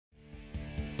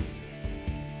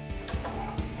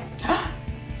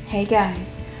Hey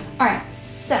guys. Alright,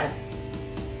 so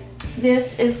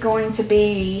this is going to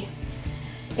be,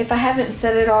 if I haven't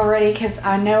said it already, because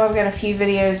I know I've got a few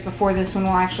videos before this one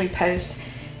will actually post,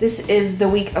 this is the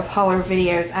week of Hollar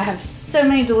videos. I have so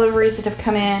many deliveries that have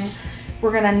come in.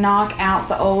 We're going to knock out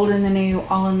the old and the new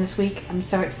all in this week. I'm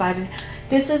so excited.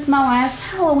 This is my last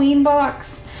Halloween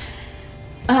box.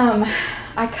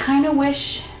 I kind of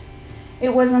wish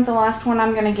it wasn't the last one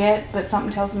I'm going to get, but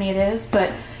something tells me it is,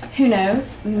 but who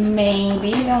knows?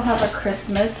 Maybe they'll have a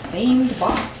Christmas themed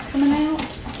box coming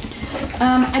out.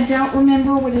 I don't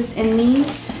remember what is in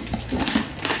these.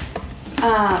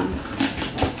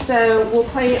 So we'll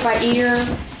play it by ear,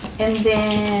 and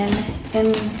then when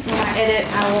I edit,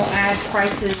 I will add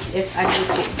prices if I need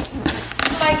to,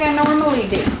 like I normally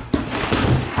do.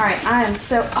 Alright, I am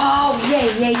so,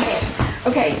 yay.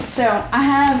 Okay, so I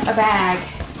have a bag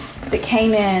that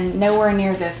came in nowhere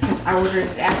near this because I ordered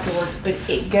it afterwards, but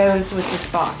it goes with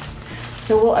this box.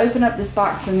 So we'll open up this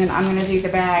box and then I'm going to do the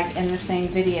bag in the same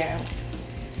video.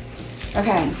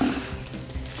 Okay.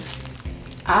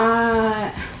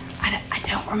 I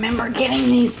don't remember getting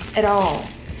these at all.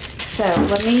 So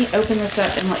let me open this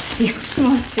up and let's see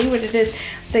what it is.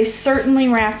 They certainly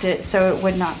wrapped it so it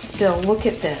would not spill. Look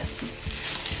at this.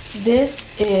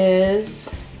 This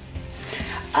is...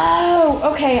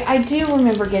 Oh, okay, I do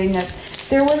remember getting this.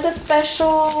 There was a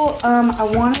special, I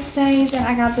want to say that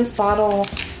I got this bottle,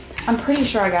 I'm pretty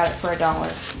sure I got it for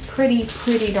 $1.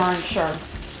 Pretty darn sure.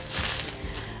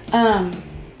 I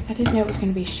didn't know it was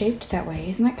going to be shaped that way.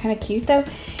 Isn't that kind of cute though?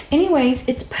 Anyways,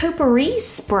 it's potpourri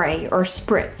spray or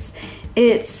spritz.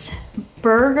 It's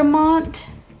bergamot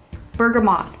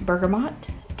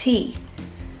tea.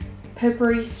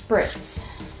 Potpourri spritz.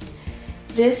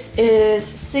 This is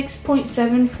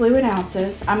 6.7 fluid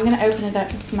ounces. I'm going to open it up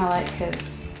and smell it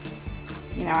because,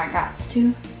 you know, I got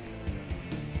to.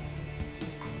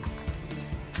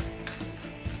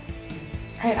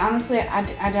 Right, honestly,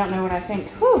 I don't know what I think.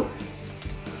 Whew.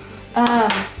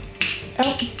 Oh,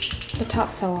 the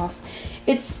top fell off.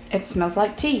 It smells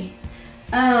like tea.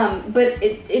 But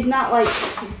it's not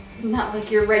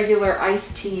like your regular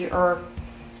iced tea, or,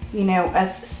 you know,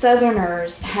 us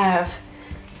Southerners have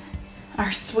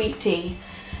our sweet tea.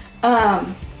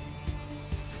 I'm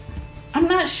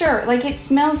not sure. Like, it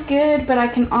smells good, but I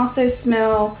can also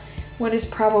smell what is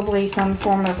probably some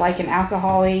form of like an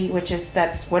alcohol-y,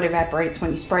 that's what evaporates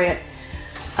when you spray it.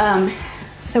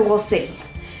 So we'll see.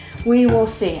 We will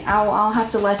see. I'll have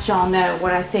to let y'all know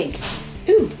what I think.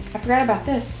 Ooh, I forgot about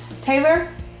this. Taylor?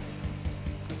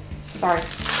 Sorry.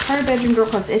 Her bedroom door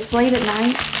closed. It's late at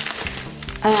night.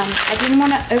 I didn't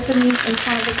want to open these in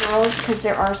front of the girls because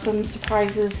there are some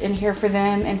surprises in here for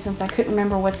them, and since I couldn't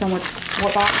remember what's in what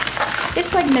box,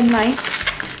 it's like midnight.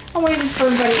 I waited for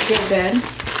everybody to go to bed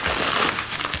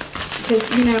because,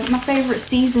 you know, my favorite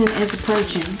season is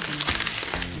approaching.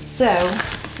 So,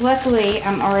 luckily,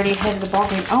 I'm already ahead of the ball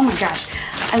game. Oh my gosh,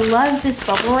 I love this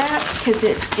bubble wrap because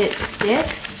it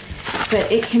sticks,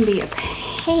 but it can be a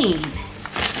pain.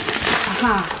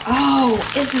 Oh,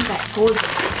 isn't that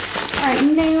gorgeous? Alright,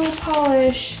 nail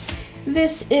polish.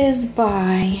 This is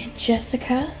by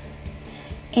Jessica,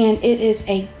 and it is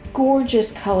a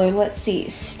gorgeous color. Let's see,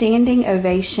 Standing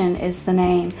Ovation is the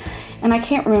name, and I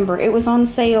can't remember. It was on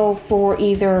sale for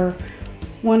either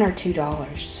 $1 or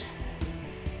 $2.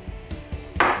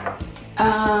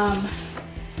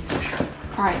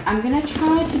 Alright, I'm gonna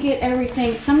try to get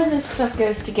everything. Some of this stuff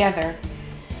goes together.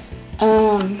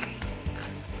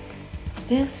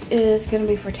 This is gonna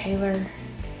be for Taylor,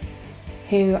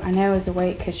 who I know is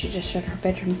awake because she just shut her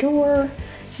bedroom door.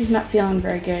 She's not feeling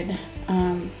very good.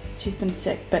 She's been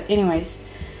sick, but anyways.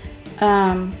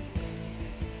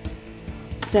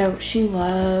 So she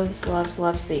loves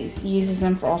these. Uses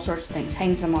them for all sorts of things.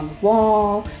 Hangs them on the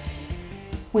wall.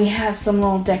 We have some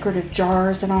little decorative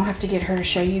jars and I'll have to get her to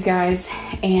show you guys.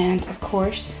 And of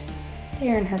course,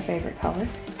 they're in her favorite color.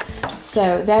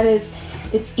 So that is,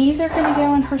 it's either gonna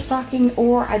go in her stocking,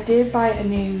 or I did buy a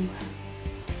new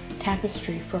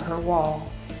tapestry for her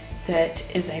wall that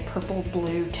is a purple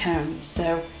blue tone,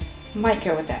 so might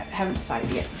go with that. Haven't decided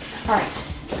yet. All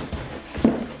right,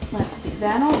 let's see,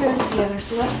 that all goes together.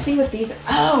 So let's see what these are.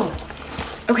 Oh,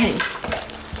 okay,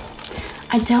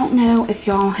 I don't know if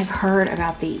y'all have heard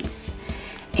about these,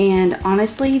 and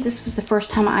honestly this was the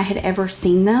first time I had ever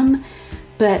seen them,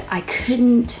 but I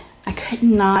could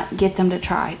not get them to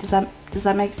try. Does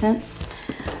that make sense?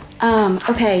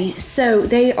 Okay, so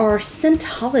they are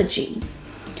Scentology.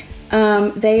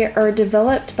 They are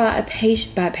developed by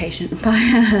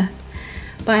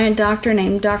a doctor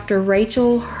named Dr.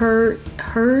 Rachel Herz,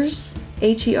 Herz,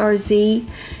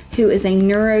 who is a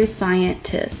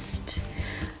neuroscientist.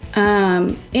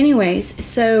 Anyways,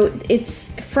 so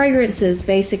it's fragrances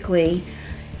basically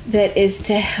that is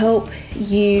to help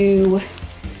you.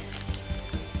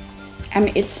 I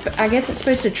mean, I guess it's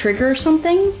supposed to trigger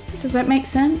something. Does that make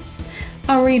sense?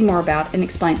 I'll read more about it and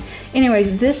explain.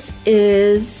 Anyways, this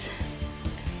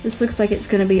looks like it's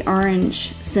going to be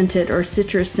orange scented or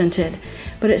citrus scented,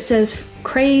 but it says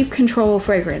Crave Control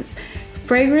Fragrance.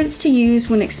 Fragrance to use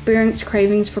when experiencing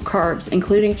cravings for carbs,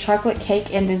 including chocolate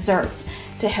cake and desserts,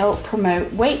 to help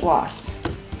promote weight loss.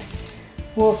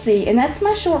 We'll see. And that's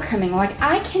my shortcoming. Like,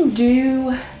 I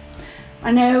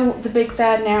know the big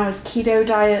fad now is keto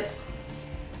diets,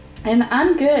 and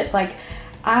I'm good. Like,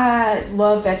 I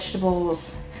love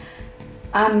vegetables.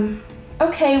 I'm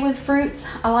okay with fruits.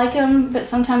 I like them, but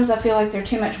sometimes I feel like they're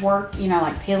too much work, you know,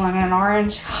 like peeling an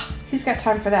orange. Who's got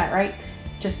time for that, right?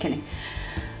 Just kidding.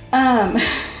 I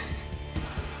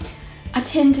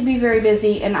tend to be very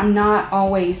busy and I'm not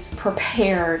always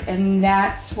prepared, and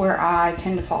that's where I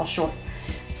tend to fall short.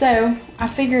 So I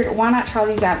figured, why not try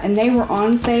these out? And they were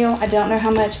on sale. I don't know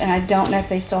how much, and I don't know if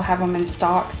they still have them in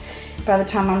stock by the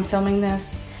time I'm filming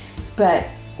this, but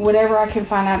whatever I can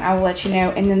find out, I will let you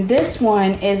know. And then this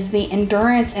one is the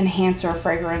Endurance Enhancer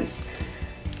fragrance.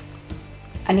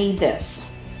 I need this.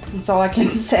 That's all I can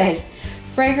say.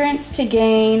 Fragrance to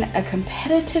gain a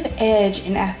competitive edge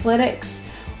in athletics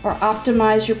or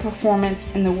optimize your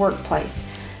performance in the workplace.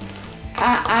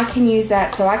 I can use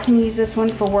that, so I can use this one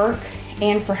for work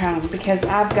and for home, because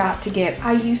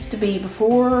I used to be,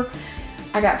 before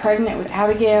I got pregnant with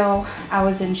Abigail, I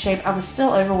was in shape. I was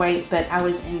still overweight, but I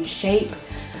was in shape.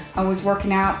 I was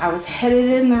working out. I was headed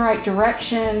in the right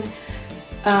direction.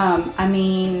 I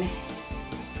mean,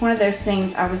 it's one of those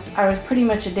things. I was pretty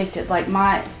much addicted. Like,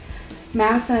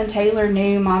 Madison and Taylor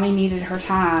knew mommy needed her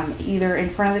time, either in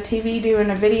front of the TV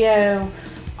doing a video,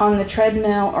 on the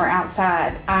treadmill, or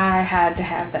outside. I had to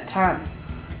have that time.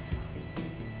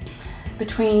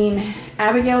 Between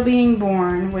Abigail being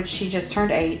born, which she just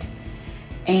turned 8,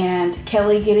 and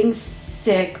Kelly getting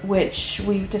sick, which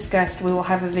we've discussed, we will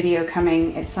have a video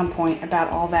coming at some point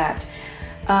about all that.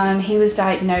 He was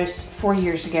diagnosed 4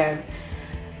 years ago.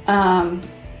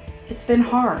 It's been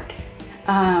hard.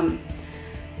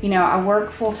 You know, I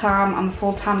work full-time, I'm a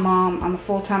full-time mom, I'm a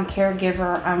full-time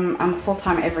caregiver, I'm a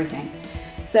full-time everything.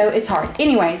 So it's hard.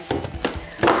 Anyways,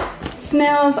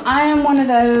 smells, I am one of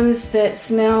those that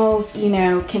smells, you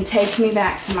know, can take me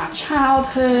back to my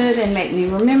childhood and make me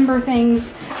remember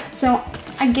things. So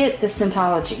I get the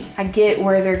Scentology. I get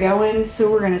where they're going, so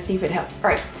we're going to see if it helps.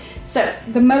 All right, so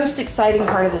the most exciting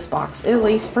part of this box, at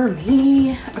least for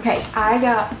me, okay, I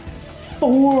got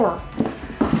 4.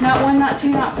 Not 1, not 2,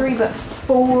 not 3, but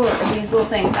 4 of these little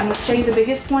things. I'm going to show you the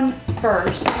biggest one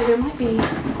first. There might be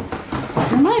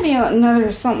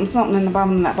another something in the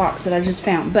bottom of that box that I just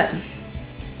found, but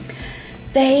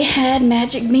they had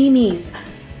magic MeeMees.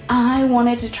 I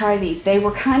wanted to try these. They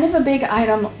were kind of a big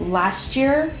item last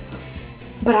year,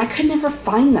 but I could never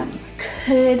find them.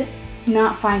 Could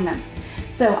not find them.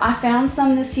 So I found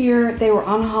some this year. They were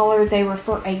on Hollar. They were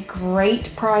for a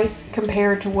great price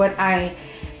compared to what I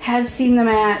had seen them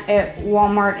at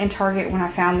Walmart and Target when I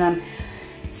found them.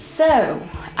 So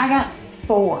I got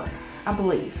 4, I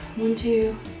believe. 1,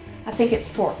 2, I think it's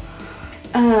 4.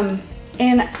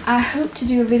 And I hope to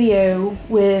do a video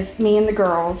with me and the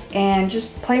girls and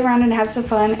just play around and have some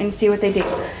fun and see what they do.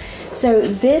 So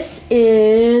this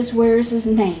is, where's his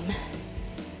name?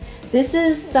 This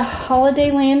is the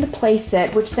Holidayland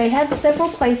playset, which they had several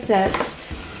playsets.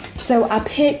 So I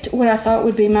picked what I thought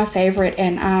would be my favorite,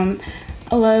 and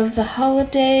I love the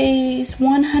Holidays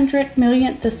 100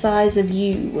 millionth the size of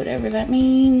you, whatever that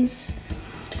means.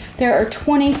 There are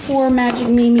 24 magic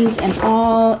MeeMees in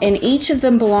all, and each of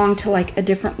them belong to like a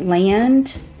different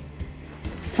land.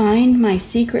 Find my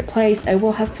secret place. I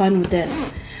will have fun with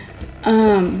this.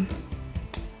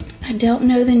 I don't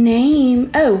know the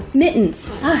name. Oh, Mittens.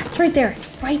 Ah, it's right there.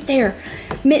 Right there.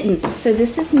 Mittens. So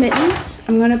this is Mittens.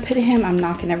 I'm going to put him, I'm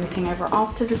knocking everything over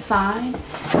off to the side.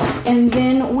 And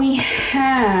then we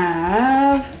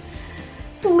have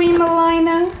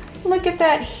Limalina. Look at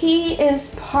that. He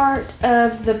is part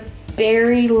of the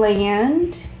Berry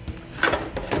Land.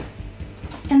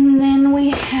 And then we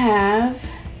have,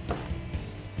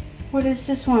 what is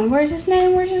this one? Where's his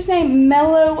name? Where's his name?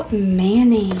 Mellow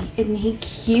Manny. Isn't he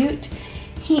cute?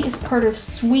 He is part of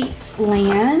Sweets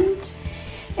Land.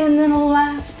 And then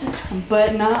last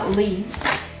but not least,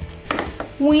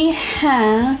 we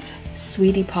have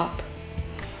Sweetie Pop.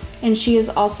 And she is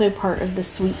also part of the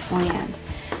Sweets Land.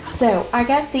 So I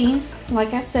got these.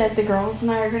 Like I said, the girls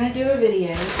and I are going to do a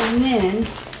video. And then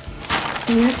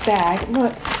in this bag,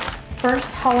 look,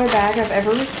 first Hollar bag I've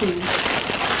ever received.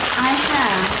 I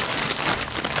have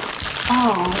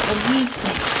all of these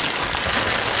things.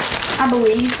 I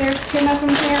believe there's 10 of them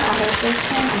here. I hope there's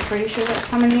 10. I'm pretty sure that's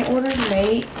how many I ordered.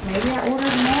 Maybe I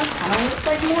ordered more. Kind of looks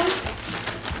like more.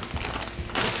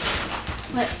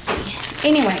 Let's see.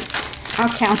 Anyways, I'll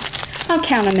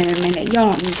count them in a minute.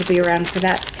 Y'all don't need to be around for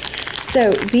that.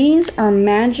 So these are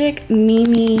Magic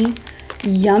MeeMee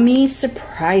Yummy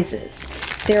Surprises.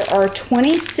 There are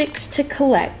 26 to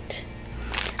collect.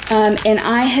 And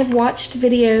I have watched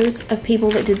videos of people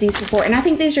that did these before, and I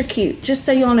think these are cute. Just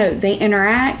so y'all know, they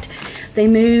interact, they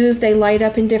move, they light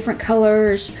up in different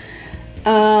colors.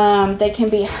 They can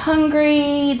be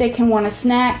hungry, they can want a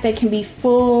snack, they can be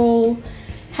full,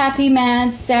 happy,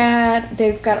 mad, sad.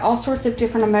 They've got all sorts of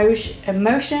different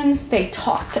emotions. They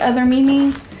talk to other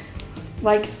MeeMees.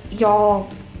 Like, y'all,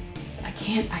 I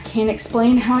can't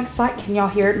explain how excited. Can y'all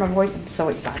hear it in my voice? I'm so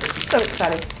excited, so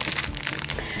excited.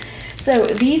 So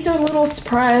these are little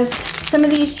surprise. Some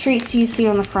of these treats you see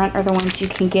on the front are the ones you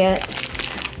can get.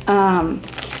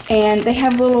 And they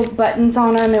have little buttons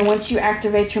on them, and once you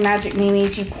activate your Magic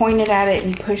MeeMees, you point it at it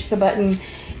and you push the button,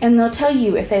 and they'll tell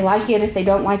you if they like it, if they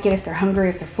don't like it, if they're hungry,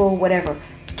 if they're full, whatever.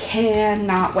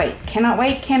 Cannot wait. Cannot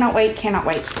wait, cannot wait, cannot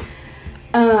wait.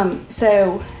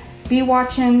 So be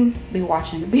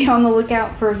on the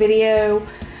lookout for a video.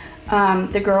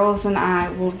 The girls and I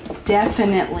will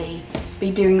definitely be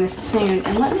doing this soon.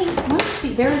 And let me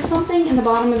see, there is something in the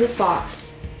bottom of this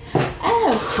box.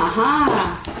 Oh,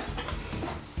 haha.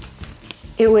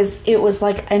 It was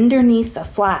like underneath the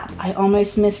flap. I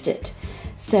almost missed it.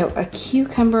 So a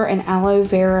cucumber and aloe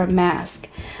vera mask.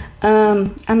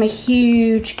 I'm a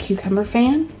huge cucumber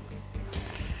fan.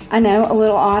 I know, a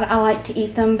little odd. I like to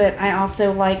eat them, but I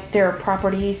also like their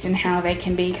properties and how they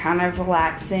can be kind of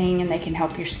relaxing and they can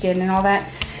help your skin and all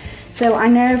that. So I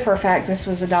know for a fact this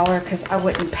was $1 because I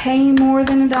wouldn't pay more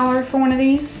than $1 for one of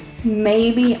these.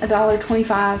 Maybe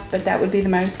 $1.25, but that would be the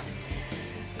most.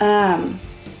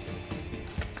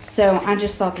 So I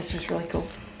just thought this was really cool.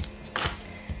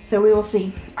 So we will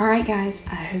see. Alright guys,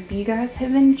 I hope you guys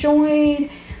have enjoyed.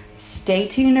 Stay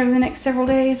tuned over the next several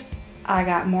days. I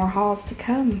got more hauls to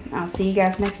come. I'll see you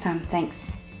guys next time. Thanks.